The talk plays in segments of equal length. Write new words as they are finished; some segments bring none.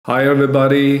Hi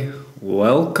everybody,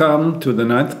 welcome to the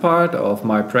ninth part of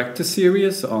my practice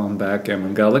series on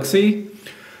Backgammon Galaxy.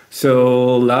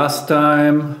 So last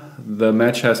time the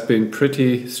match has been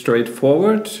pretty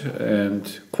straightforward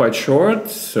and quite short,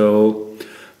 so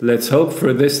let's hope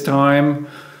for this time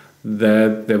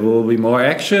that there will be more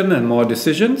action and more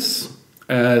decisions.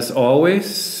 As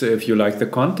always, if you like the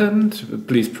content,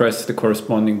 please press the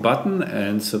corresponding button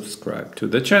and subscribe to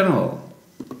the channel.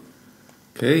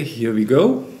 Okay, here we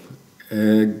go.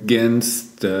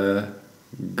 Against Garda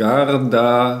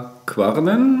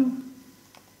Quarnen.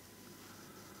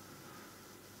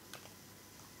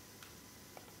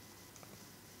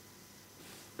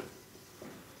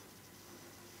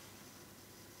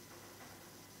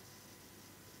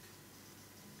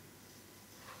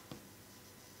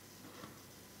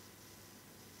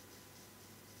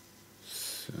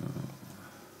 So,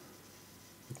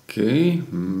 okay,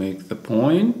 make the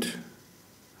point.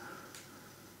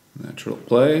 Natural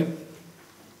play.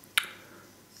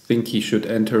 Think he should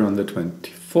enter on the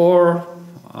 24.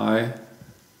 I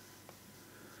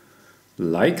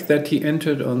like that he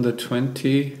entered on the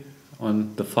 20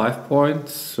 on the 5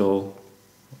 points, so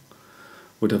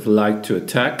would have liked to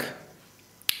attack.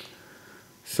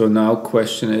 So now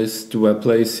question is, do I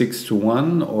play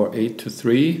 6-1 or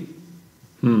 8-3?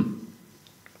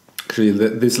 Actually,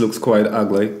 this looks quite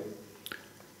ugly.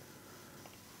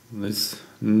 This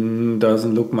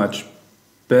doesn't look much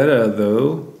better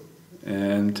though,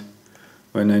 and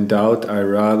when in doubt I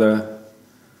rather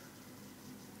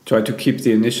try to keep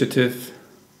the initiative,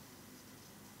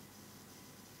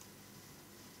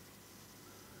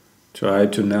 try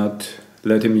to not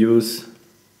let him use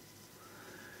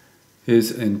his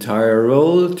entire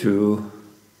roll to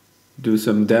do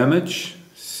some damage.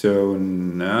 So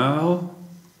now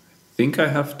I think I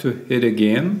have to hit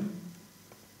again.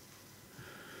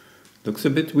 Looks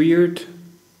a bit weird,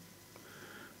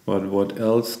 but what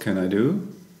else can I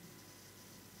do?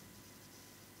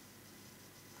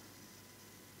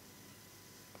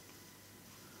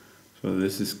 So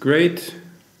this is great,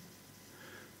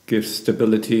 gives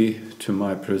stability to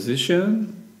my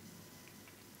position.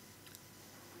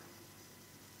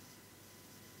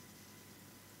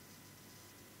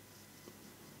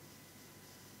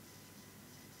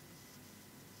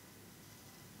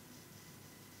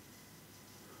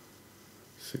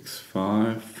 Six,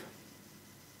 5.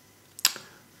 I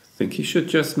think he should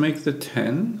just make the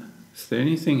 10. Is there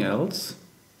anything else?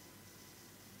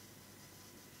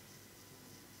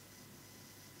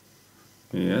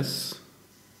 Yes.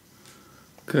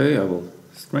 Okay, I will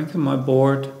strengthen my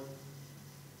board.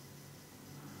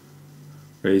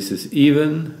 Race is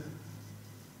even.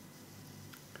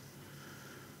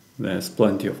 There's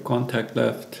plenty of contact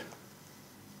left.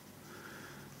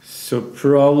 So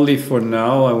probably for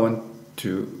now I want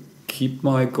to keep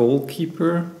my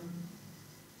goalkeeper.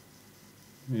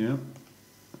 Yeah.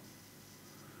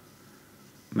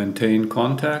 Maintain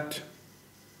contact.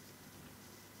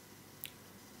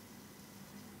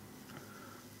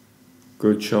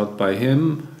 Good shot by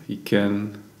him. He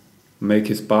can make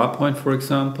his bar point, for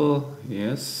example.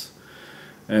 Yes.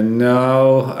 And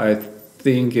now I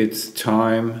think it's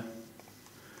time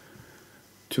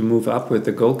to move up with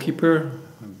the goalkeeper.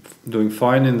 I'm doing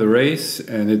fine in the race,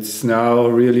 and it's now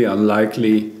really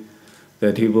unlikely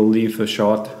that he will leave a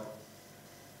shot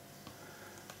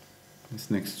his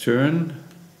next turn.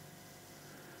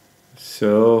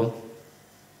 So,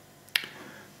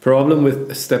 problem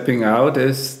with stepping out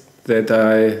is that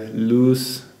I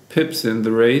lose pips in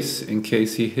the race in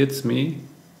case he hits me,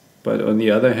 but on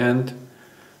the other hand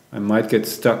I might get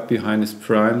stuck behind his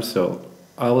prime, so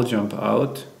I'll jump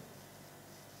out.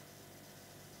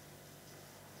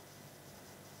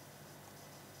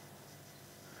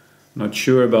 Not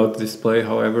sure about this play,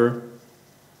 however.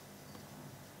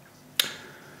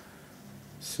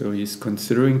 So he's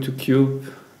considering to cube.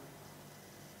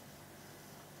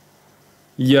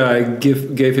 Yeah, I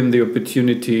gave him the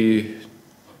opportunity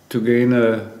to gain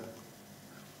a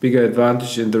bigger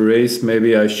advantage in the race.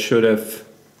 Maybe I should have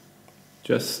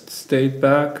just stayed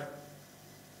back.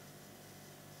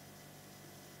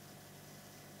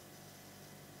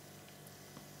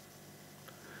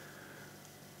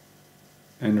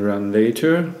 And run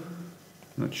later,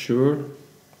 not sure.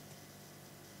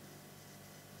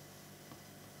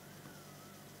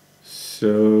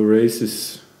 So race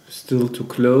is still too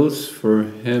close for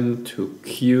him to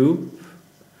cube.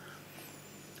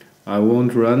 I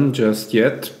won't run just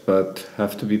yet, but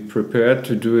have to be prepared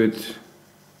to do it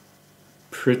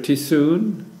pretty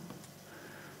soon.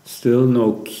 Still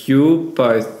no cube.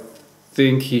 I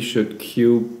think he should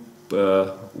cube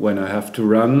when I have to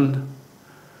run.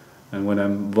 And when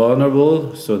I'm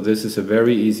vulnerable, so this is a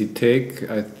very easy take.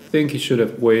 I think he should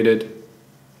have waited.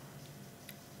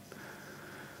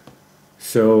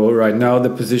 So right now the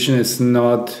position is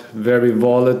not very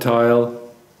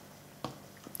volatile.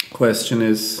 Question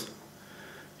is,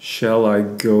 shall I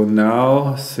go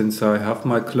now since I have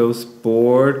my closed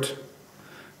board?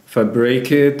 If I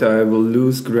break it, I will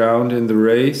lose ground in the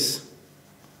race.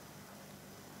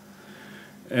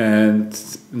 And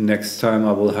next time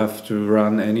I will have to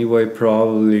run anyway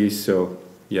probably, so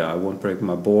yeah, I won't break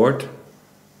my board.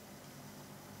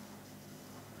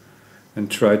 And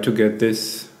try to get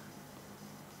this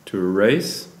to a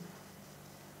race.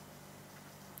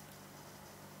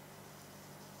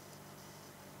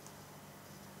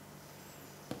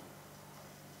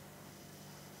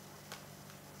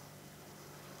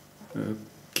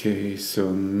 Okay,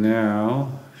 so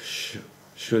now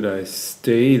should I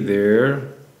stay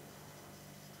there?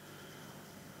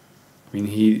 I mean,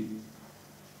 he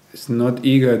is not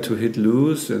eager to hit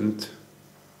loose and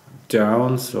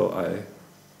down, so I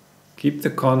keep the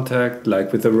contact,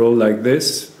 like with a roll like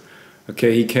this.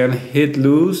 Okay, he can hit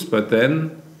loose, but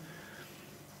then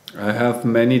I have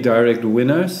many direct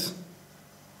winners.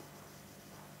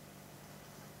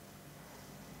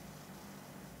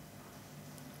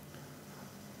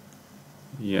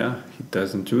 Yeah, he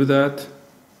doesn't do that.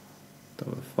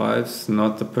 Double five's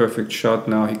not the perfect shot.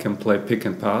 Now he can play pick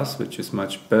and pass, which is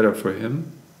much better for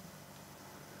him.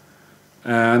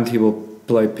 And he will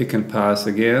play pick and pass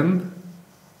again.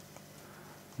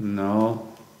 No.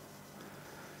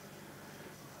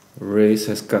 Race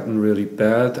has gotten really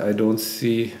bad. I don't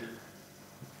see...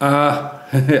 I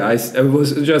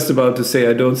was just about to say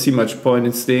I don't see much point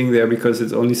in staying there because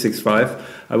it's only 6-5.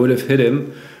 I would have hit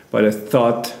him, but I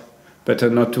thought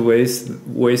better not to waste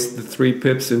the 3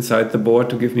 pips inside the board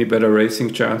to give me better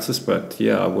racing chances. But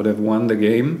yeah, I would have won the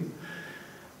game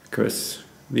because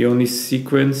the only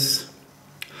sequence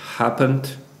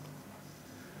happened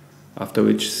after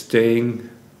which staying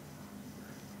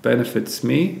benefits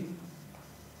me.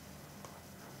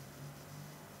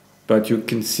 But you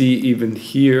can see even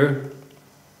here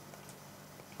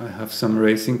I have some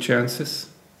racing chances.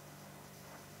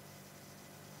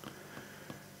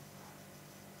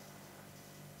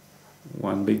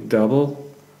 One big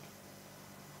double.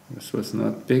 This was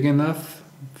not big enough,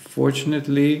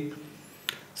 fortunately.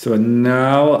 So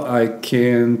now I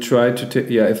can try to take,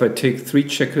 yeah, if I take 3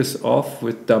 checkers off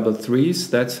with double 3s,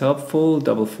 that's helpful.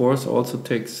 Double 4s also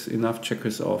takes enough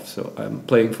checkers off, so I'm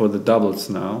playing for the doubles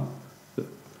now.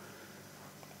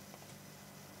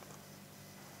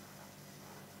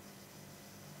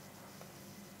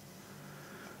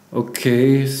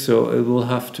 Okay, so it will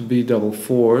have to be double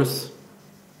 4s.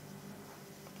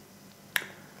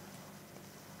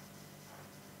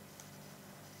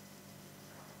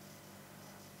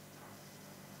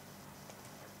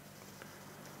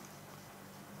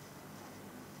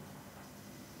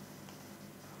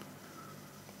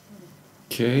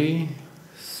 Okay,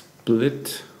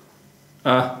 split.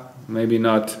 Maybe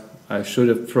not. I should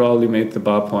have probably made the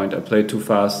bar point. I played too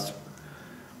fast.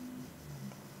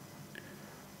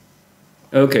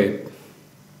 Okay,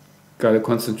 gotta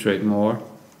concentrate more.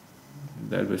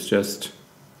 That was just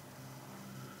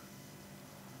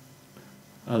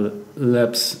a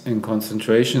lapse in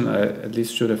concentration. I at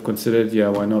least should have considered, yeah,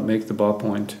 why not make the bar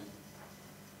point?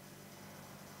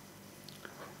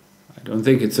 I don't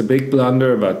think it's a big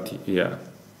blunder, but yeah.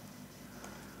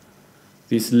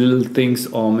 These little things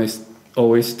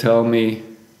always tell me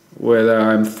whether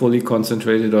I'm fully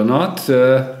concentrated or not.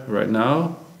 Right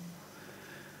now,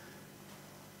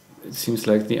 it seems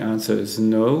like the answer is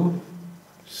no.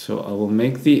 So I will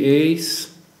make the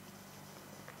ace.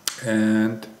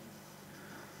 And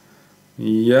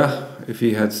yeah, if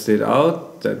he had stayed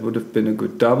out, that would have been a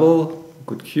good double,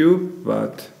 good cube,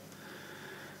 but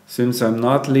since I'm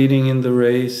not leading in the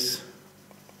race,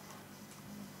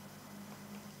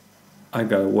 I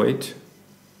gotta wait.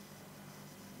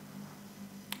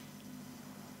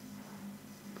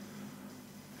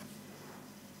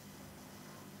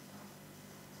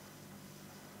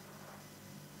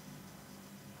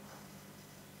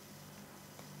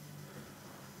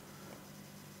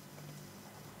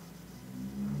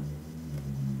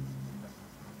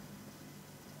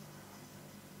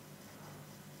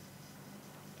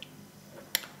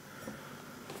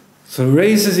 So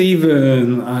race is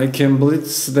even. I can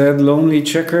blitz that lonely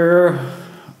checker.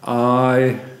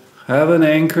 I have an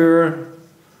anchor.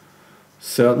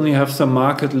 Certainly have some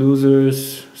market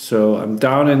losers. So I'm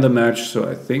down in the match. So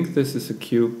I think this is a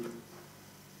cube.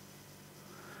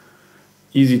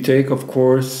 Easy take, of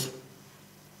course.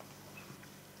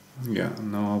 Yeah,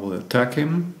 now I will attack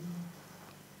him.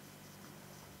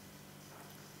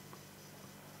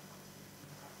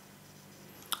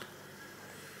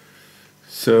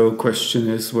 So question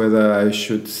is whether I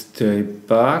should stay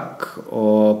back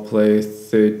or play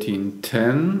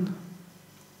 13-10.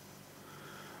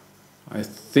 I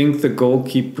think the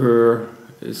goalkeeper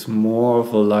is more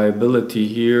of a liability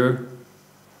here,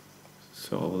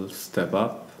 so I will step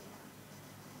up.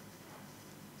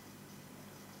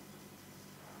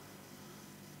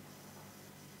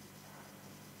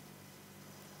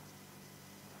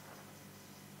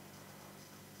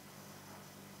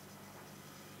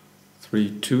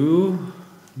 Three, two,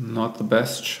 not the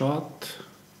best shot.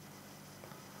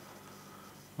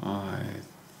 I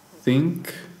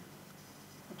think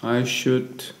I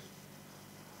should,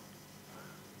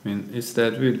 is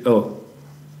that really, oh,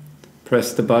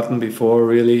 press the button before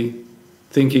really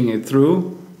thinking it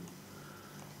through.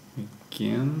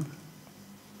 Again,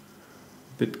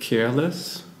 a bit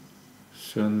careless.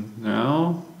 So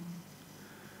now,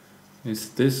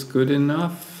 is this good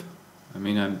enough?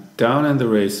 I'm down in the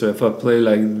race, so if I play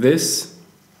like this,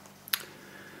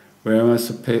 where am I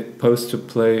supposed to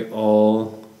play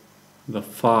all the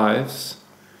fives?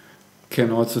 Can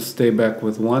also stay back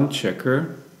with one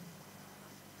checker.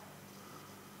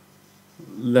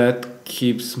 That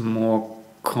keeps more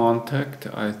contact,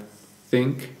 I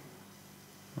think.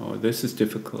 Oh, this is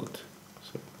difficult.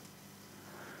 So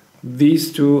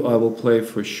these two I will play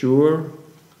for sure.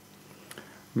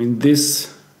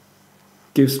 This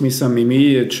gives me some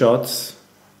immediate shots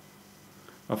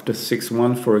after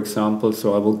 6-1, for example,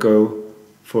 so I will go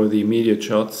for the immediate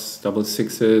shots. Double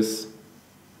sixes,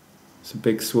 it's a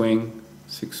big swing.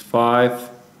 6-5.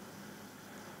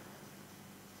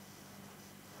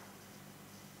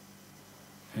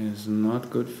 Is not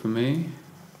good for me.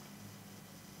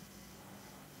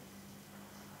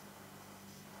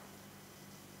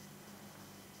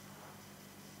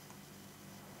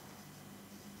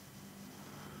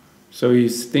 So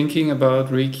he's thinking about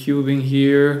recubing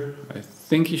here. I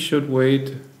think he should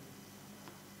wait,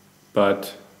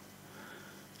 but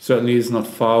certainly is not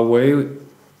far away.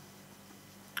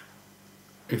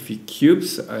 If he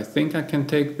cubes, I think I can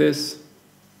take this.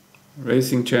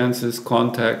 Racing chances,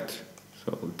 contact,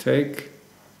 so I'll take.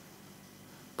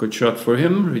 Good shot for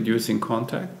him, reducing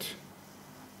contact.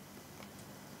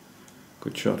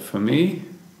 Good shot for me.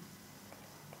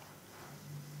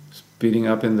 Speeding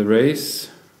up in the race.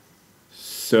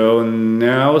 So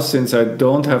now, since I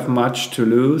don't have much to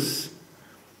lose,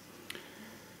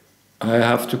 I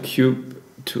have to cube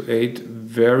to 8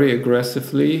 very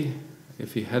aggressively.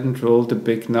 If he hadn't rolled a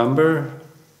big number,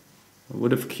 I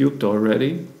would have cubed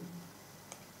already.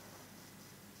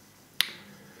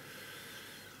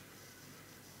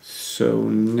 So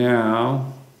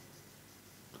now,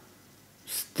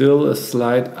 still a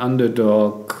slight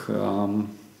underdog.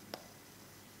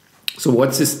 So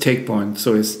what's his take point?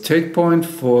 So his take point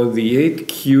for the 8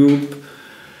 cube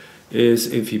is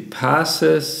if he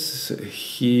passes,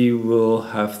 he will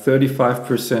have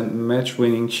 35% match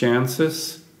winning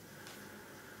chances.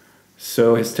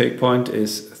 So his take point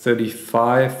is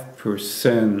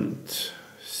 35%.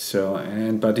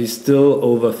 So, but he's still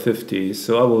over 50.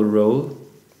 So I will roll.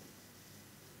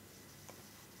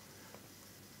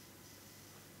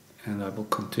 And I will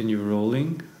continue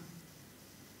rolling.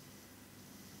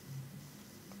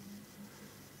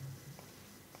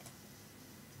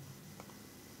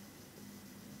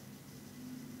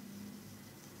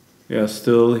 Yeah,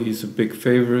 still he's a big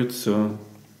favorite, so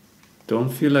don't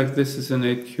feel like this is an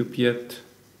 8 cube yet.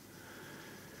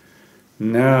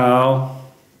 Now,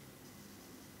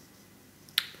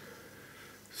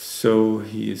 so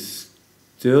he is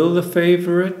still the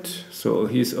favorite, so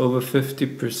he's over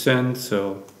 50%,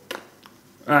 so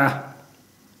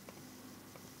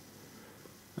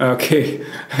okay,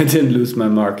 I didn't lose my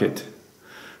market.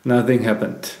 Nothing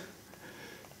happened.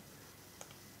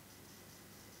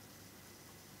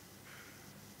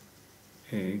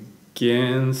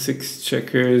 Again, 6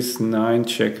 checkers, 9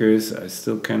 checkers. I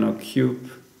still cannot cube,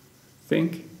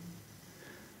 think.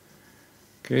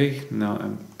 Okay, now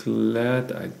I'm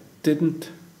glad I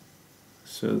didn't.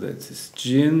 So that's his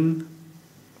gin.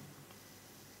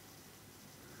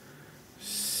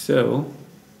 So,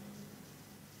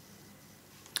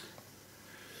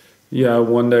 yeah, I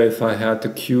wonder if I had to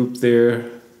cube there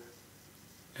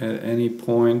at any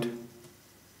point.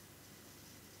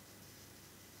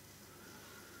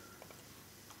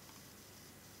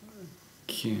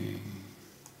 Okay.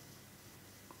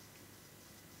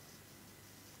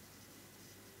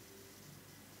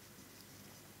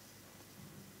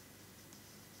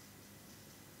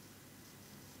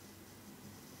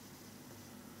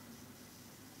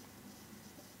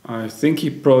 I think he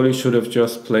probably should have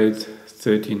just played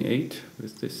 13-8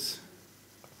 with this.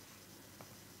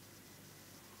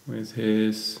 with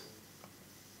his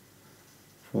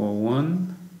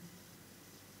 4-1.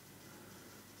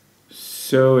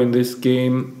 So in this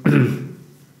game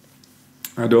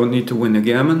I don't need to win a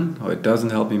gammon, or it doesn't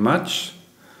help me much.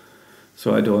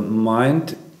 So I don't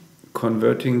mind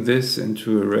converting this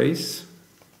into a race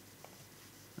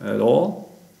at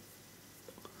all.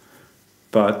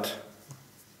 But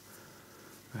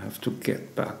I have to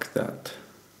get back that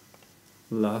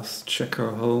last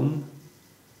checker home.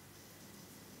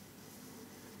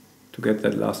 To get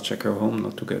that last checker home,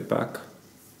 not to get back.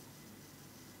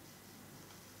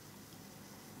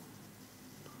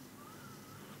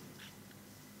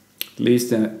 At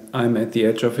least I'm at the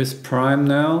edge of his prime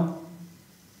now.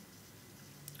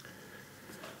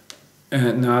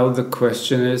 And now the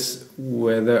question is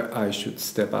whether I should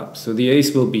step up. So the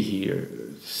ace will be here.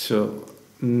 So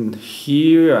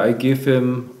here I give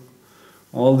him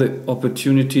all the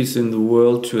opportunities in the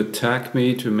world to attack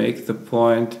me, to make the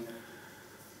point.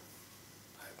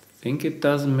 I think it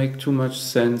doesn't make too much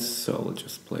sense, so I'll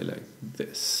just play like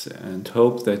this and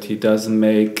hope that he doesn't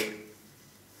make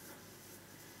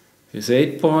his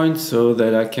 8 points so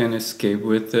that I can escape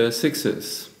with the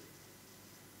 6s.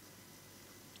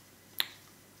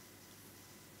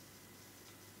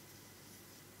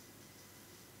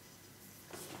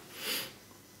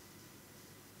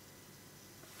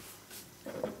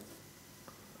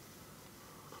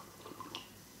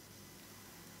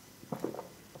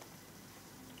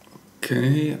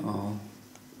 Okay,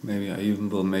 maybe I even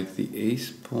will make the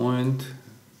ace point.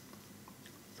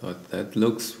 Thought that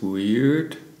looks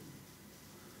weird.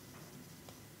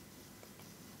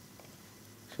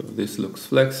 So this looks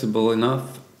flexible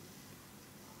enough.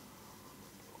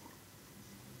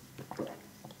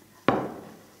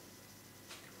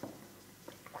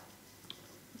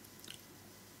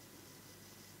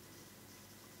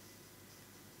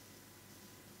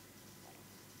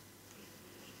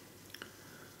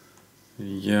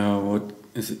 Yeah, what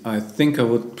is it? I think I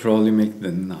would probably make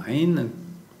the 9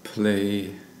 and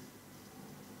play,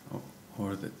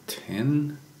 or the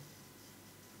 10.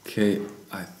 Okay,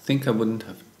 I think I wouldn't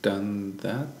have done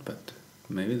that, but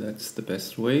maybe that's the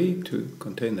best way to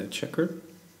contain that checker.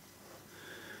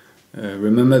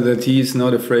 Remember that he is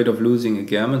not afraid of losing a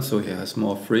gammon, so he has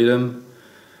more freedom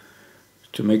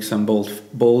to make some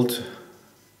bold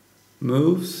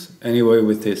moves. Anyway,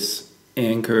 with his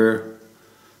anchor,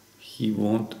 he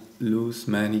won't lose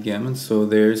many gammons. So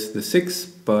there's the 6,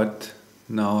 but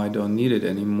now I don't need it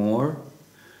anymore.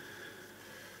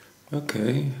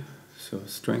 Okay, so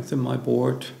strengthen my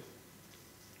board.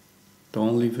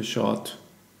 Don't leave a shot.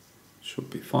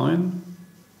 Should be fine.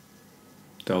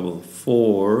 Double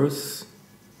 4s.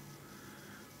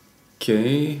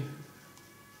 Okay.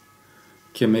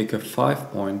 Can make a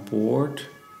 5-point board.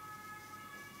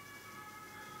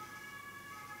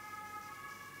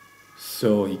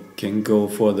 So he can go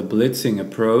for the blitzing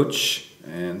approach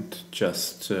and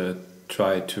just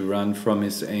try to run from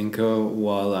his anchor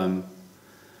while I'm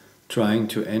trying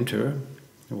to enter.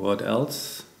 What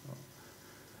else?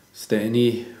 Is there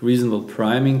any reasonable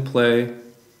priming play?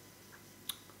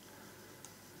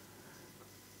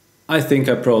 I think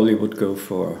I probably would go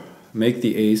for make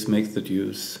the ace, make the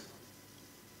deuce.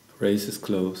 Raise is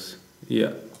close.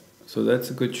 Yeah, so that's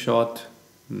a good shot.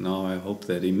 Now I hope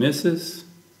that he misses,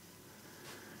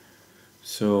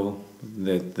 so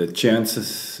that the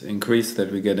chances increase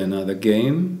that we get another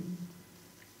game.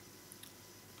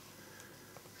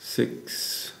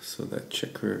 6, so that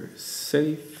checker is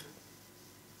safe.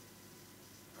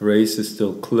 Raise is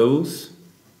still close.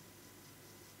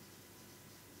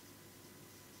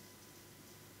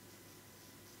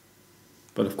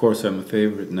 But of course I'm a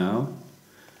favorite now.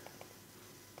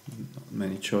 Not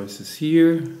many choices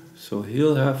here, so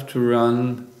he'll have to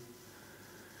run.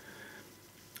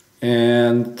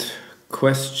 And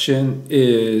question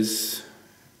is,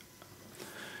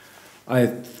 I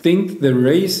think the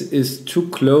race is too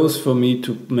close for me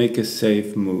to make a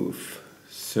safe move.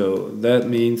 So that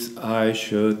means I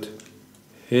should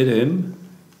hit him.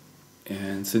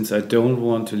 And since I don't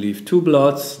want to leave 2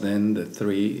 blots, then the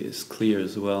 3 is clear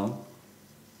as well.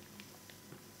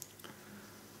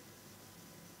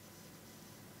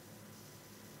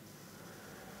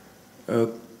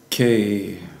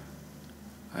 Okay,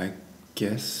 I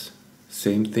guess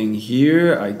same thing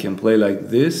here. I can play like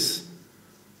this.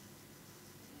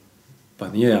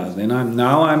 But yeah, then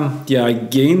I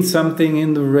gained something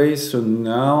in the race, so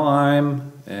now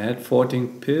I'm at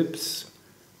 14 pips.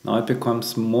 Now it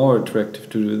becomes more attractive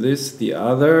to do this. The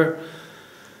other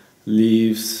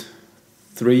leaves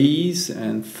 3s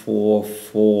and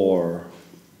 4-4.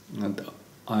 And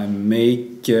I may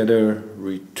get a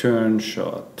return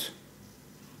shot.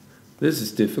 This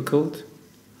is difficult.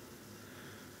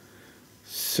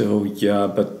 So yeah,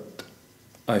 but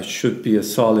I should be a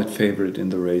solid favorite in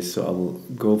the race, so I will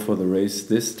go for the race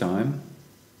this time.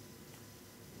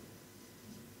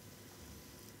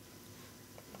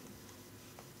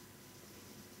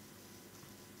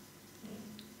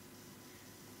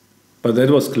 But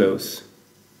that was close.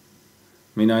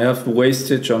 I mean, I have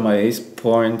wastage on my ace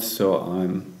point, so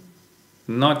I'm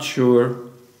not sure.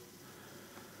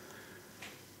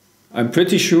 I'm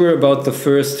pretty sure about the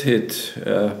first hit,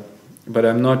 but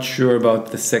I'm not sure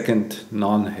about the second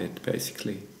non-hit,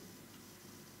 basically.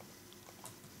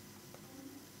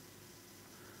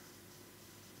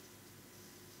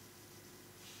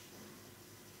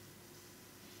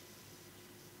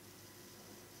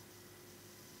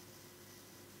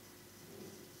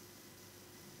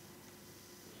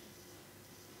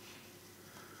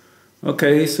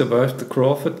 Okay, he survived the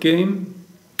Crawford game.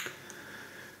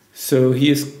 So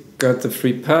he's got the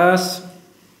free pass,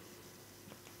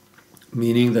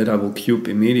 meaning that I will cube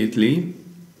immediately.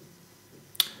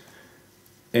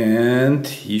 And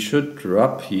he should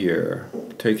drop here.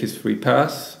 Take his free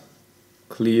pass.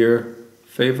 Clear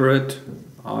favorite.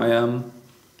 I am.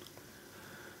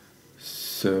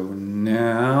 So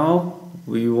now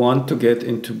we want to get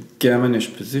into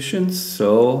gammonish positions,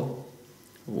 so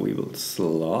we will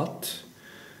slot.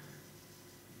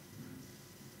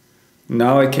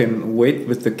 Now I can wait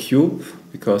with the cube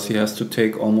because he has to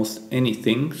take almost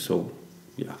anything, so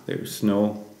yeah, there's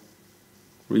no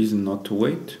reason not to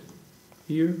wait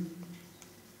here.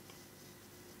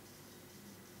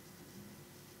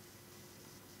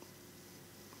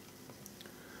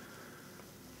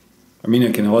 I mean,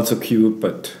 I can also cube,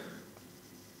 but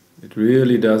it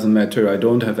really doesn't matter. I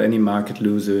don't have any market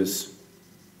losers.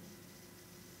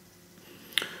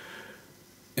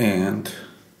 And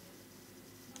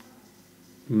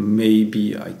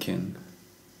maybe I can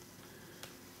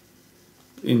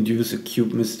induce a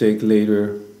cube mistake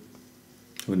later.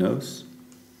 Who knows?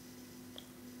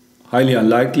 Highly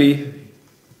unlikely.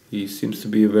 He seems to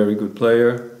be a very good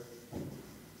player.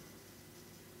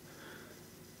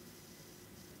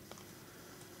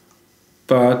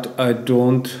 But I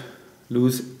don't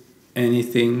lose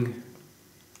anything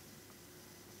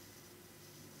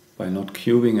by not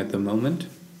cubing at the moment.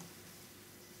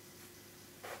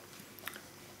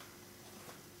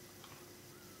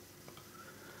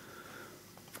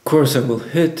 Of course I will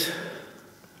hit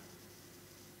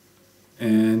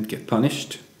and get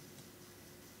punished.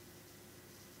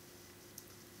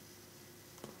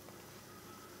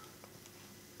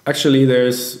 Actually,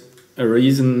 there's a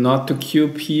reason not to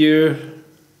cube here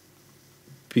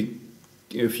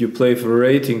if you play for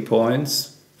rating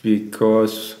points,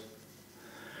 because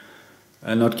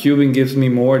not cubing gives me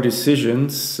more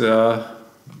decisions,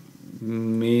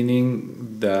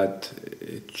 meaning that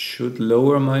it should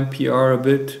lower my PR a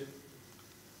bit.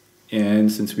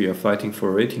 And since we are fighting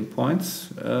for rating points,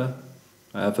 I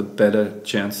have a better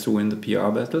chance to win the PR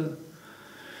battle.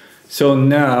 So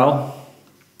now,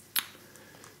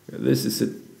 this is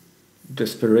a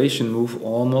desperation move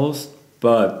almost,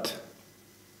 but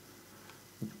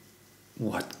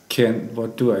what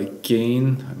do I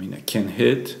gain? I mean, I can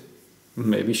hit.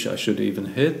 Maybe I should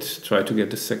even hit, try to get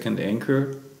the second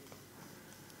anchor.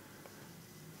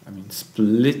 I mean,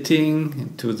 splitting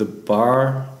into the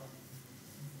bar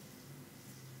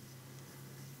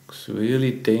looks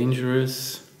really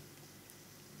dangerous,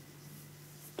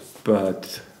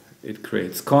 but it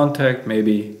creates contact.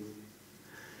 Maybe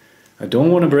I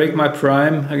don't want to break my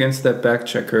prime against that back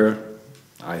checker.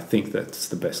 I think that's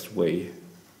the best way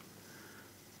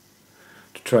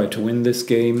to try to win this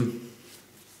game.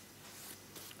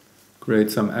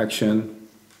 Create some action.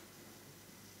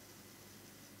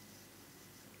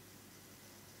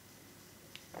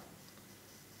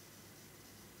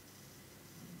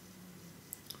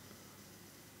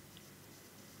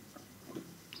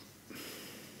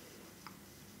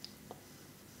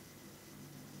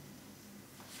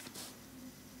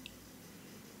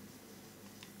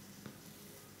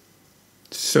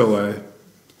 So I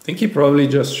think he probably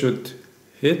just should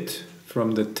hit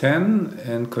from the 10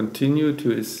 and continue to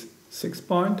his 6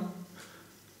 point.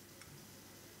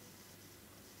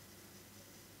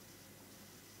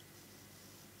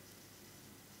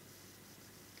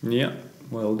 Yeah,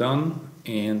 well done.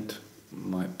 And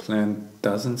my plan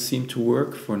doesn't seem to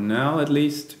work for now, at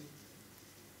least.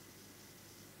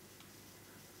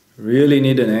 Really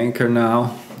need an anchor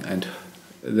now, and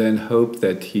then hope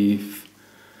that he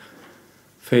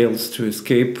fails to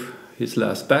escape his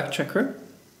last back checker.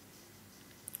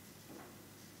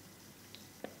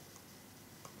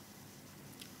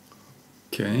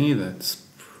 Okay, that's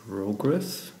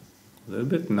progress. a little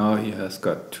bit. Now he has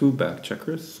got 2 back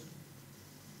checkers.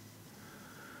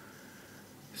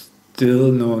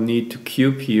 Still no need to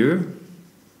cube here.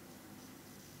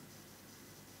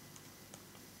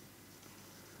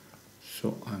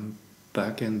 So I'm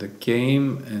back in the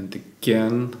game, and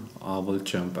again I will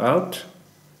jump out.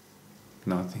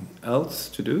 Nothing else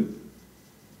to do.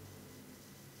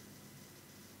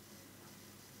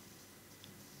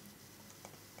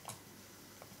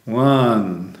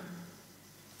 One.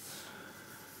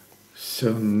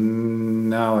 So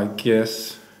now I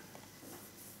guess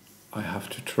I have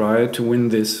to try to win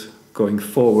this going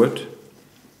forward.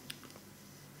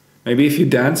 Maybe if he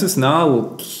dances now, I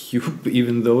will cube,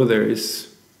 even though there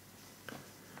is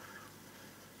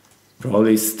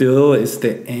probably still, is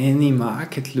there any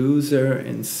market loser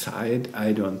inside?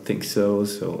 I don't think so,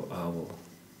 so I will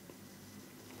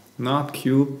not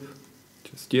cube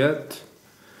just yet.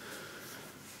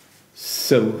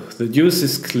 So the deuce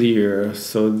is clear,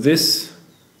 so this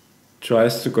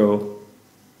tries to go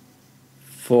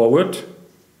forward.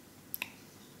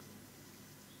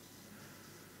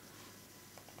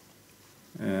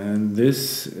 And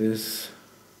this is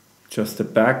just a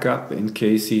backup in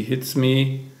case he hits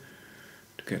me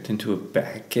to get into a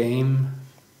back game.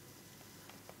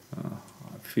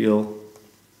 I feel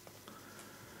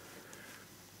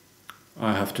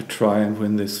I have to try and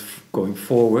win this going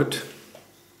forward.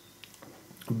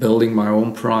 Building my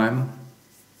own prime.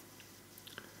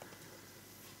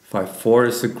 5-4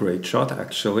 is a great shot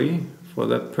actually for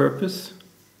that purpose.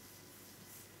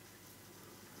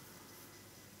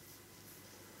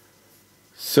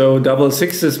 So double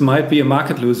sixes might be a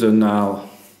market loser now.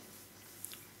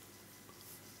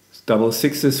 Double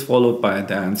sixes followed by a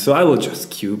dance. So I will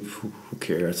just cube, who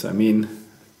cares? I mean,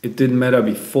 it didn't matter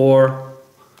before.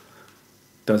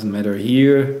 Doesn't matter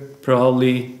here,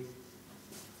 probably.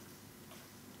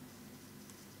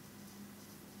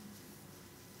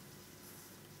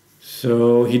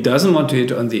 So he doesn't want to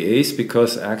hit on the ace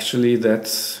because actually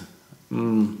that's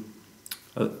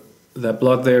that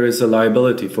blood there is a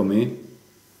liability for me.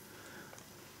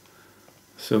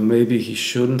 So maybe he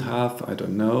shouldn't have, I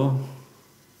don't know.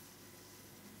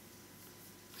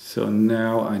 So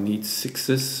now I need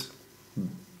sixes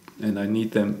and I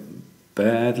need them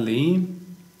badly.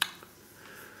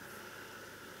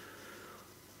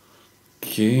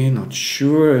 Okay, not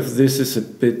sure if this is a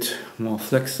bit more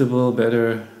flexible,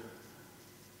 better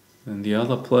than the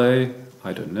other play.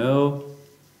 I don't know.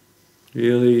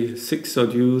 Really, 6 or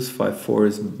deuce, 5-4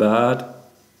 is bad.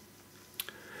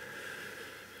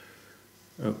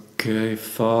 Okay,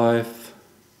 5-4.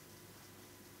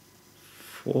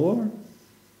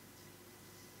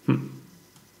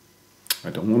 I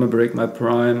don't want to break my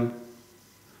prime,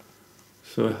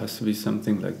 so it has to be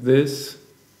something like this.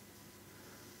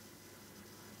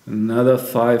 Another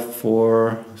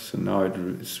 5-4, so now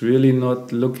it's really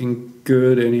not looking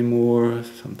good anymore.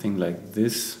 Something like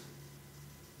this.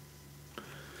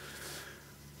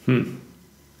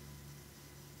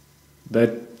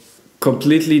 That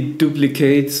completely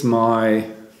duplicates my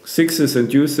sixes and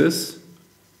deuces.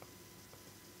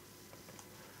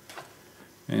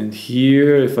 And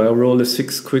here, if I roll a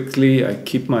 6 quickly, I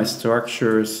keep my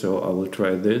structure, so I will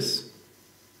try this.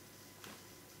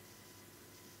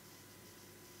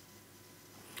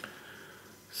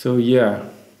 So yeah,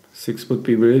 6 would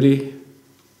be really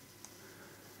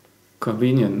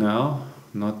convenient now,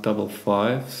 not double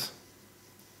 5s.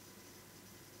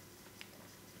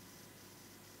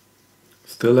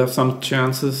 Still have some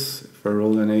chances if I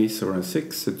roll an ace or a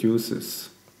 6, the deuce is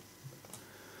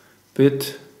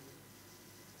bit.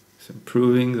 It's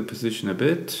improving the position a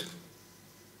bit.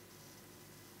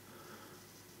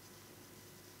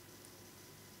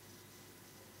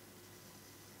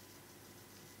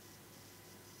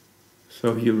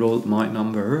 So he rolled my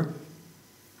number.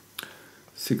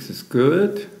 6 is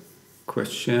good.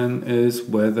 Question is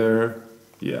whether,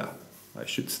 yeah, I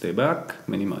should stay back,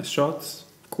 minimize shots,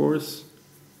 of course.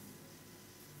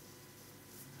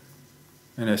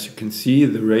 And as you can see,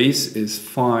 the race is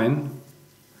fine.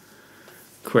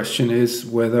 Question is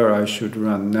whether I should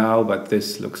run now, but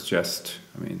this looks just,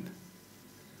 I mean,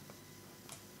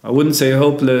 I wouldn't say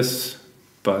hopeless,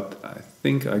 but I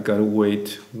think I gotta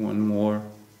wait one more.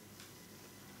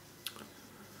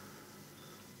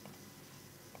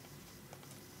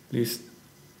 At least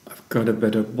I've got a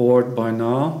better board by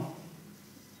now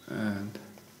and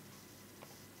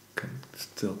can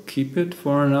still keep it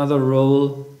for another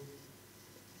roll.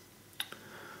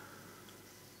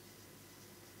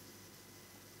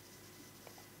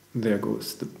 There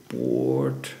goes the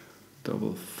board,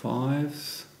 double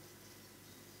 5s.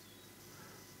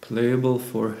 playable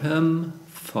for him.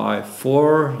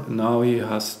 5-4. Now he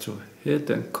has to hit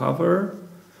and cover.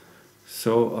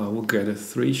 So I will get a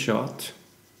 3-shot.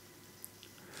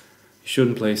 He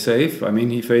shouldn't play safe. I mean,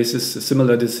 he faces a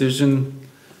similar decision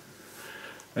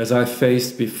as I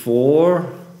faced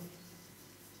before.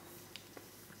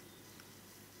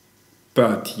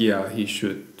 But yeah, he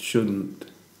shouldn't.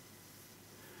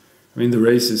 I mean, the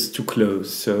race is too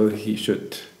close, so he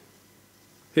should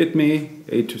hit me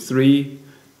 8-3,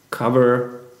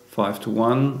 cover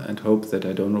 5-1, and hope that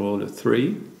I don't roll a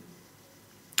 3.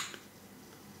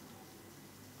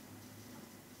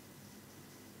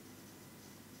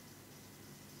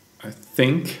 I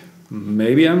think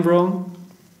maybe I'm wrong,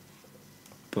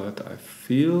 but I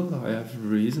feel I have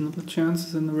reasonable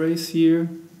chances in the race here.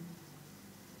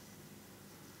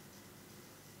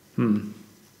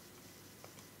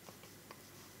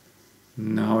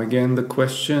 Now again the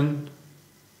question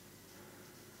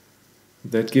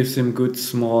that gives him good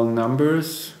small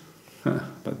numbers,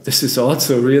 but this is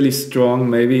also really strong,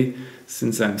 maybe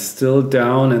since I'm still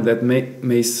down, and that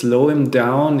may slow him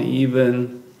down,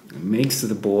 even makes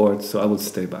the board, so I will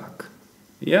stay back.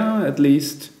 Yeah, at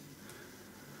least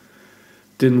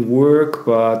didn't work,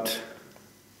 but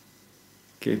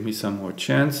gave me some more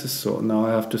chances, so now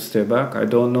I have to stay back. I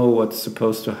don't know what's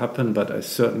supposed to happen, but I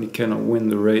certainly cannot win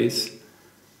the race.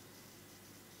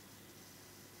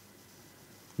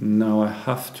 Now I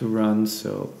have to run,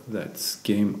 so that's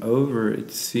game over,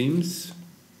 it seems.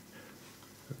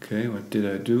 Okay, what did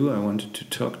I do? I wanted to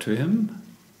talk to him.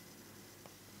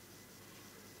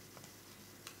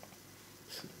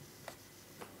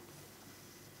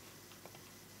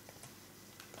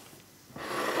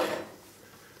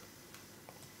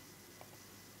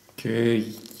 Okay,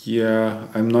 yeah,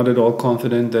 I'm not at all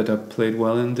confident that I played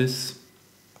well in this.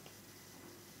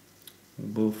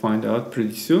 We'll find out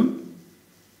pretty soon.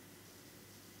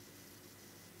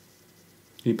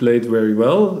 He played very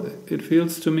well, it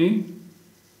feels to me.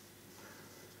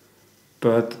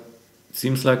 But it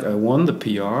seems like I won the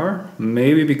PR,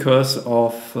 maybe because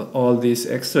of all these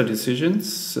extra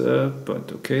decisions,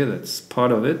 but okay, that's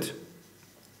part of it.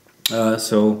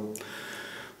 So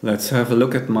let's have a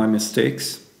look at my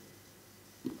mistakes.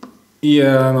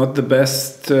 Yeah, not the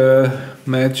best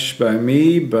match by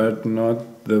me, but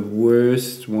not the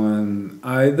worst one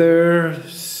either.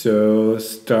 So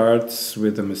starts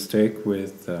with a mistake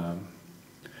with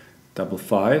double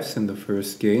fives in the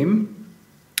first game.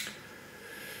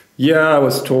 Yeah, I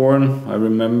was torn. I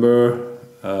remember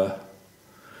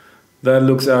that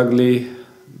looks ugly.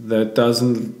 That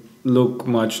doesn't look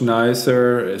much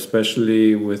nicer,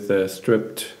 especially with the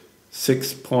stripped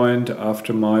 6 point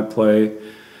after my play.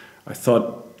 I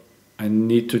thought I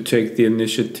need to take the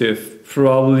initiative.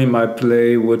 Probably my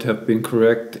play would have been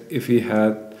correct if he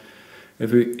had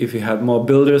more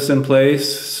builders in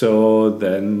place, so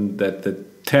then that the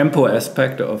tempo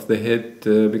aspect of the hit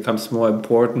becomes more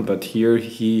important, but here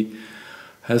he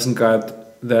hasn't got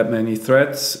that many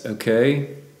threats.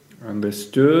 Okay,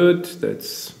 understood,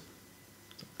 that's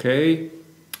okay.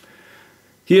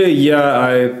 Here, yeah,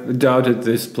 I doubted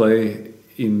this play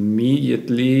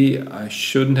immediately. I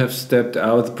shouldn't have stepped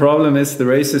out. The problem is the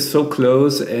race is so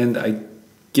close and I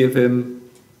give him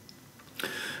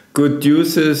good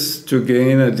deuces to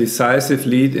gain a decisive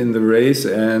lead in the race,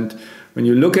 and when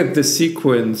you look at the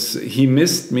sequence, he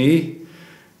missed me,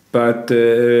 but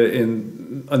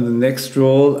on the next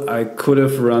roll I could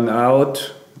have run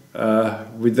out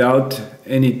without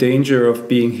any danger of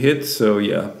being hit. So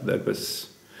yeah, that was,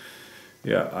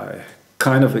 yeah, I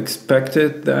kind of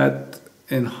expected that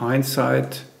in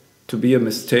hindsight to be a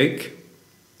mistake.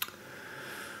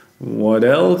 What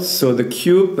else? So the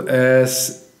cube,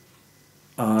 as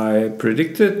I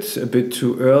predicted, a bit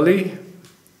too early.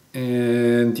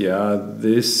 And yeah,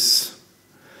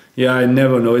 I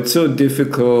never know. It's so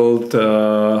difficult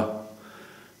to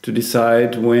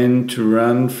decide when to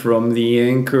run from the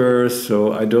anchor.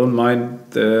 So I don't mind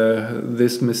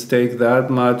this mistake that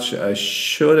much. I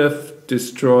should have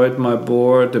destroyed my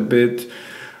board a bit.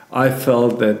 I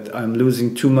felt that I'm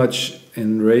losing too much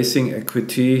in racing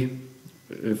equity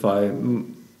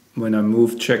when I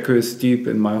move checkers deep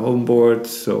in my home board,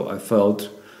 so I felt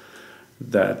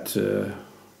that it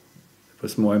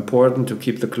was more important to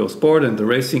keep the close board and the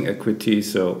racing equity.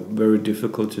 So very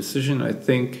difficult decision, I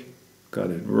think. Got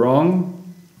it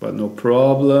wrong, but no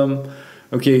problem.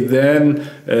 Okay, then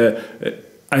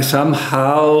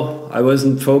I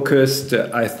wasn't focused.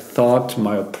 I thought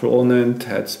my opponent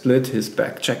had split his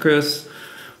back checkers,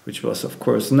 which was of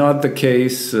course not the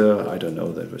case. I don't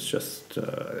know, that was just,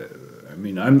 I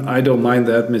mean, I don't mind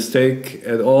that mistake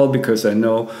at all, because I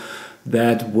know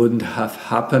that wouldn't have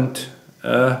happened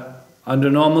under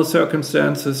normal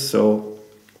circumstances, so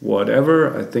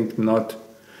whatever. I think not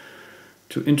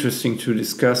too interesting to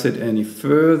discuss it any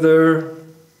further.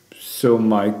 So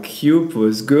my cube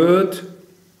was good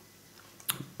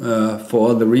for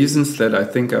all the reasons that I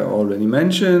think I already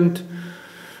mentioned.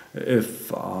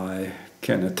 If I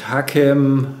can attack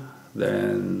him,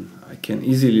 then I can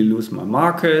easily lose my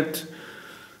market.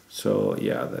 So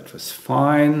yeah, that was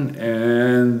fine.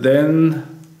 And then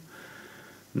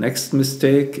next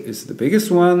mistake is the biggest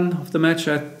one of the match,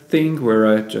 I think, where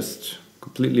I just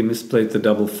completely misplayed the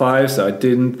double fives. I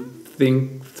didn't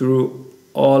think through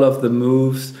all of the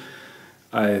moves.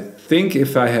 I think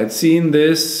if I had seen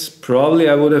this, probably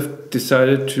I would have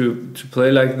decided to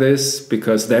play like this,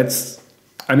 because that's,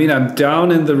 I mean, I'm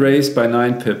down in the race by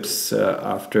 9 pips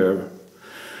after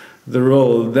the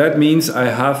roll. That means I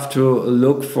have to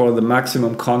look for the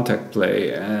maximum contact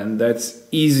play, and that's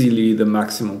easily the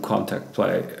maximum contact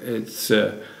play. It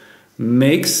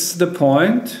makes the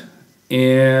point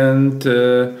and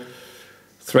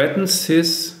threatens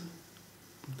his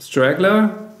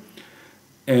straggler,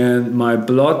 and my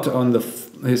blot on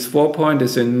his 4-point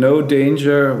is in no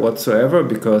danger whatsoever,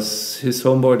 because his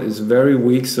homeboard is very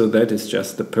weak, so that is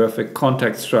just the perfect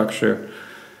contact structure.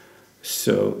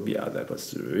 So yeah, that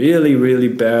was really, really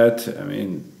bad. I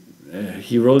mean,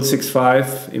 he rolled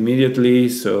 6-5 immediately,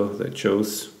 so that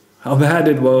shows how bad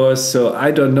it was. So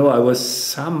I don't know, I was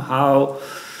somehow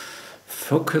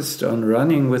focused on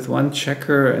running with one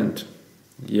checker, and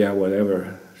yeah,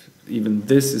 whatever. Even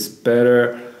this is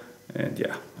better, and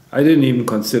yeah, I didn't even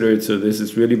consider it, so this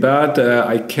is really bad.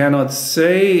 I cannot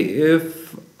say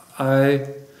if I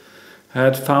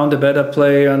had found a better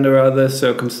play under other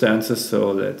circumstances,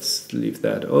 so let's leave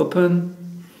that open.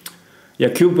 Yeah,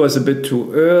 cube was a bit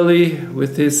too early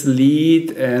with his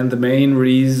lead, and the main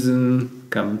reason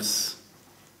comes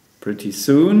pretty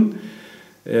soon.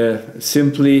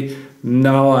 Simply,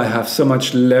 now I have so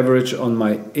much leverage on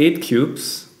my 8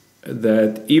 cubes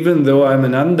that even though I'm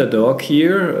an underdog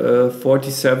here,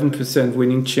 47%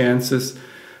 winning chances,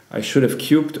 I should have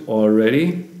cubed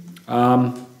already.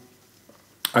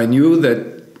 I knew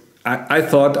that I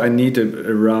thought I needed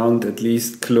around at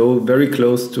least very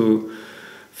close to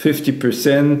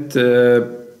 50%,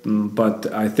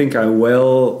 but I think I'm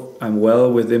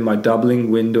well within my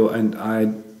doubling window, and I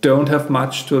don't have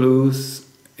much to lose.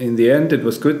 In the end, it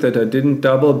was good that I didn't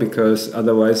double, because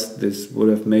otherwise this would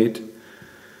have made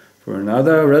for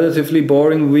another relatively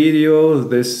boring video.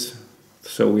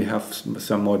 So we have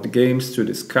some more games to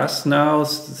discuss now,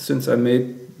 since I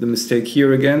made the mistake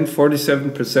here again.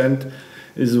 47%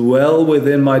 is well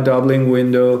within my doubling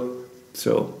window,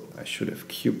 so I should have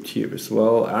cubed here as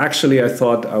well. Actually, I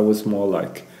thought I was more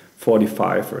like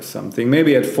 45 or something.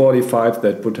 Maybe at 45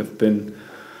 that would have been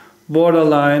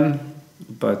borderline,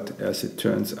 but as it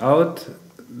turns out,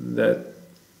 that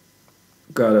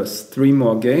got us 3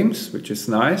 more games, which is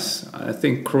nice. I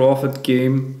think Crawford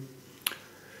game,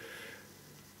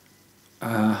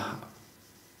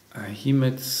 he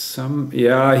made some,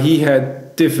 yeah, he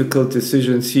had difficult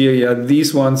decisions here. Yeah,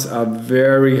 these ones are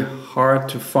very hard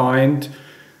to find.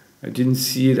 I didn't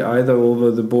see it either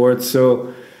over the board,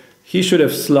 so he should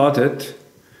have slotted.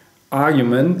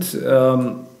 Argument,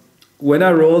 when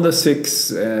I roll the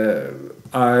 6,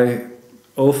 I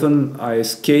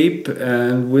escape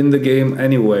and win the game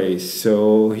anyway,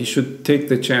 so he should take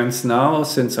the chance now,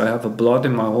 since I have a blot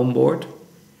in my home board.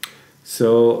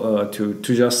 So to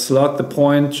just slot the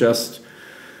point, just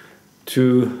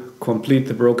to complete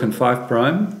the broken 5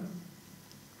 prime.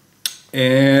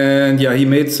 And yeah, he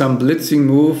made some blitzing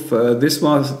move. This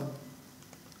was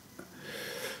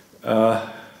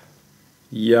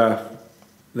yeah,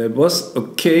 that was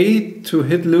okay to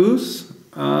hit loose,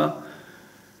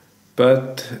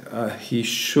 but he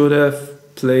should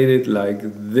have played it like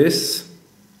this.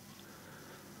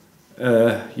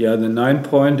 Yeah, the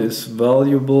 9-point is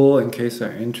valuable in case I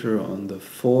enter on the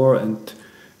 4, and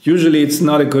usually it's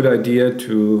not a good idea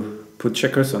to put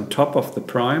checkers on top of the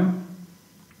prime.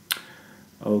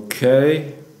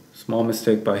 Okay, small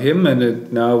mistake by him,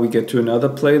 and now we get to another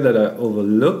play that I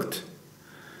overlooked.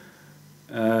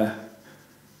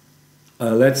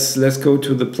 Let's go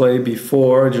to the play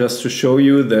before, just to show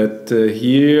you that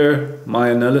here my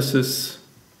analysis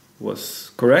was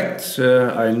correct.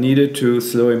 I needed to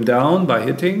slow him down by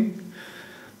hitting,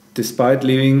 despite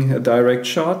leaving a direct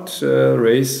shot.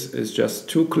 Race is just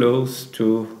too close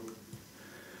to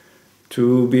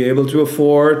be able to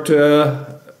afford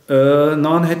a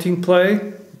non-hitting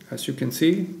play, as you can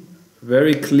see.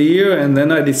 Very clear, and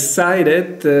then I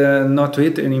decided not to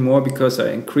hit anymore because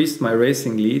I increased my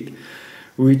racing lead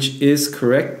which is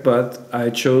correct, but I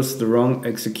chose the wrong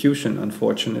execution,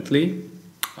 unfortunately.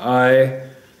 I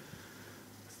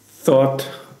thought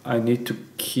I need to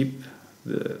keep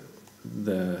the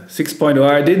 6-point.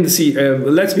 I didn't see,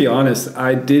 let's be honest,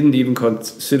 I didn't even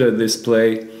consider this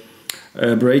play.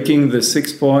 Breaking the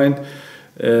 6-point,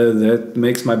 that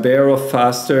makes my barrel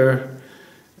faster,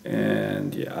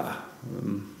 and yeah,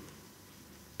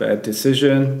 bad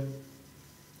decision.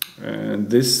 And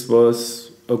this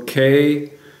was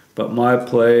okay, but my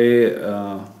play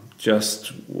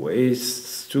just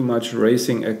wastes too much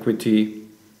racing equity.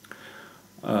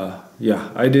 Yeah,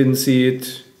 I didn't see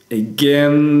it.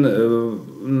 Again,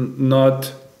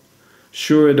 not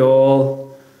sure at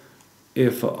all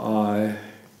if I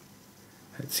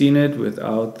had seen it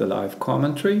without the live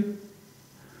commentary.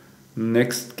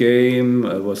 Next game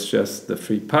was just the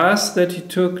free pass that he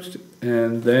took,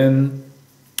 and then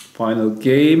final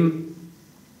game.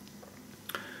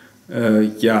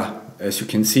 Yeah, as you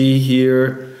can see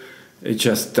here, it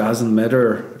just doesn't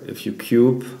matter if you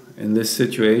cube in this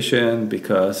situation,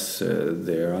 because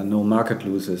there are no market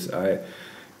losers. I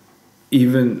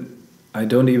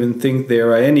don't even think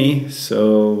there are any,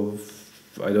 so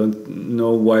I don't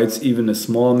know why it's even a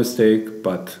small mistake,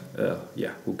 but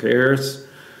yeah, who cares?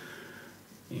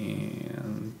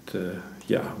 And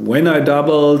yeah, when I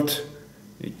doubled,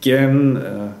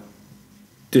 again,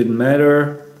 didn't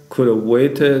matter, could have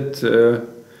waited,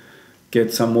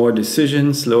 get some more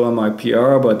decisions, lower my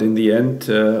PR, but in the end,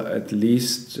 at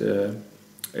least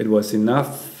it was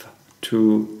enough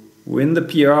to win the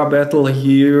PR battle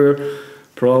here.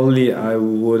 Probably I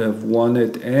would have won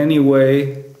it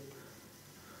anyway,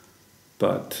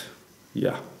 but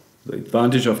yeah, the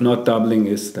advantage of not doubling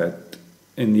is that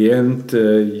in the end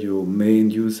you may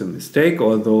induce a mistake,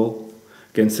 although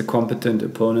against a competent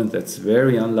opponent that's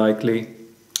very unlikely.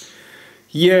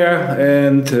 Yeah,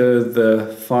 and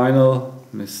the final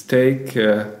mistake,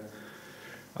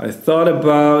 I thought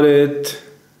about it,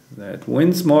 that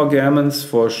wins more gammons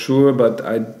for sure, but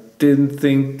I didn't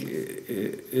think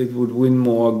it would win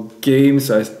more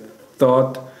games. I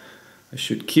thought I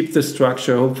should keep the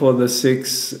structure, hope for the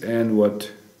 6, and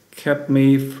what kept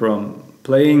me from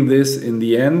playing this in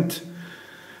the end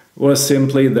was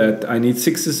simply that I need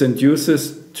 6s and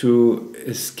deuces to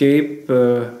escape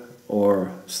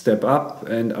or step up,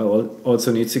 and I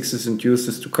also need 6s and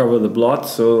deuces to cover the blot,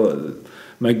 so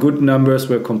my good numbers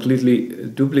were completely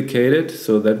duplicated,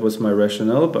 so that was my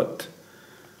rationale. But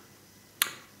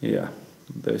yeah,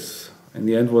 this in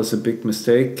the end was a big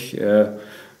mistake.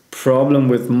 Problem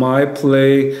with my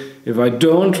play, if I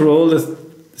don't roll the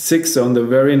 6 on the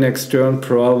very next turn,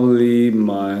 probably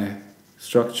my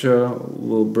structure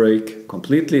will break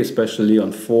completely, especially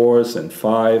on 4s and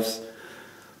 5s.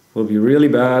 Will be really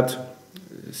bad.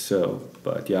 So,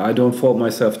 but yeah, I don't fault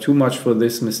myself too much for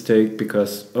this mistake,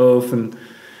 because often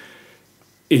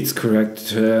it's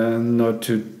correct not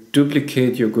to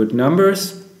duplicate your good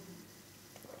numbers.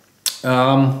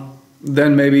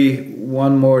 Then maybe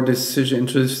one more decision,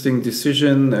 interesting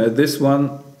decision. This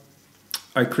one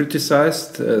I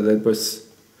criticized. That was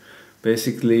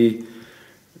basically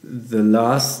the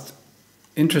last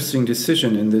interesting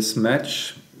decision in this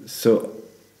match. So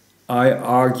I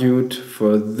argued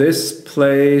for this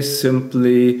play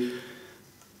simply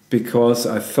because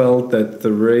I felt that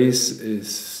the race is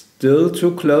still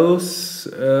too close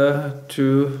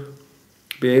to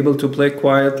be able to play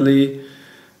quietly.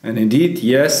 And indeed,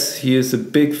 yes, he is a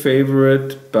big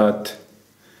favorite, but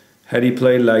had he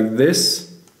played like this,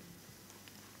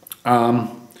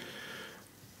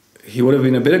 he would have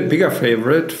been a bit bigger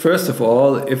favorite. First of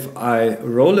all, if I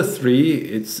roll a 3,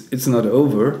 it's not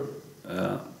over,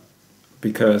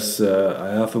 because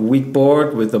I have a weak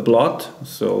board with a blot,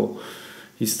 so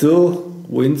he still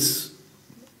wins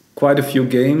quite a few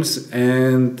games,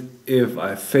 and if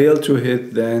I fail to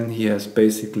hit, then he has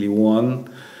basically won.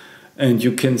 And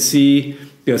you can see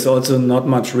there's also not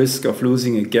much risk of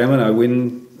losing a gammon. I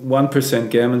win 1%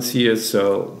 gammons here,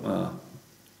 so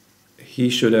he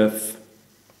should have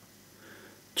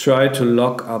tried to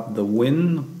lock up the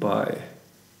win by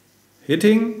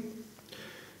hitting.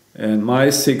 And my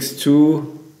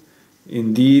 6-2,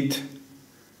 indeed,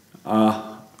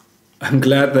 I'm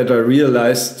glad that I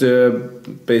realized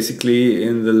basically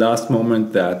in the last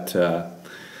moment that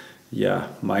yeah,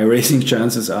 my racing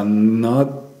chances are not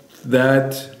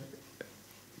that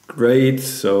great,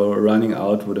 so running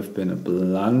out would have been a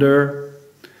blunder.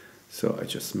 So I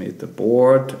just made the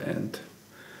board and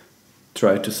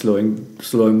tried to slow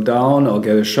him down or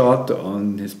get a shot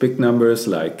on his big numbers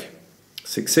like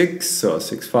 6-6 or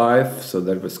 6-5, so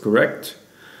that was correct.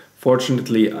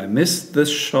 Fortunately, I missed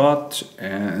this shot,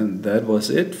 and that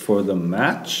was it for the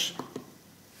match.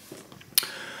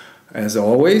 As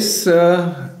always,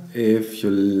 if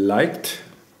you liked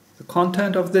the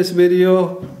content of this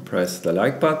video, press the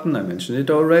like button. I mentioned it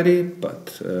already,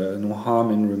 but no harm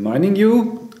in reminding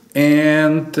you.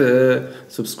 And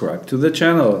subscribe to the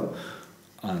channel.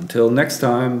 Until next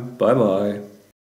time, bye bye.